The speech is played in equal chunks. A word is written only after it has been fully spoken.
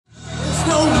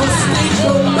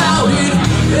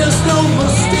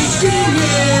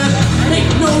scared.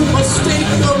 Make no mistake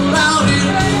about it,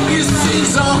 this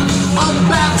is a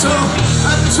battle.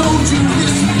 I told you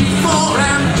this before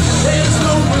and there's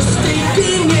no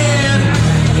mistaking it.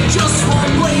 Just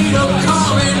one way to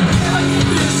call it,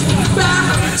 this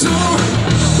battle.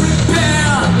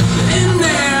 Prepare in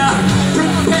there,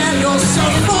 prepare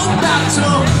yourself for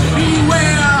battle.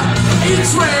 Beware,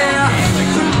 it's rare.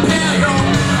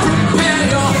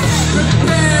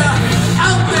 Prepare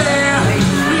out there.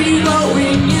 We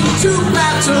going into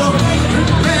battle.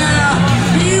 Prepare,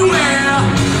 beware.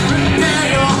 Prepare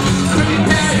your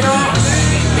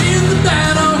in the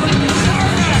battle.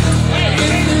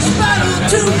 In this battle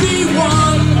to be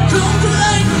won.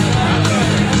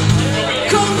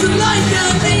 Come to light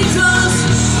that needs us.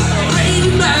 Great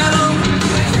battle.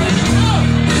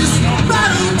 This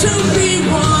battle to be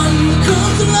won.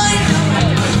 Come to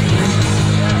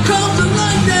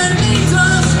light that needs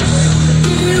us.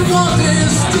 Didn't want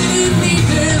this, didn't need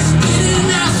this,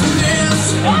 didn't ask for this.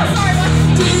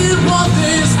 Didn't want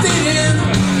this, didn't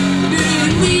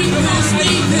need this,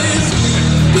 need this.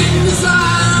 Didn't decide.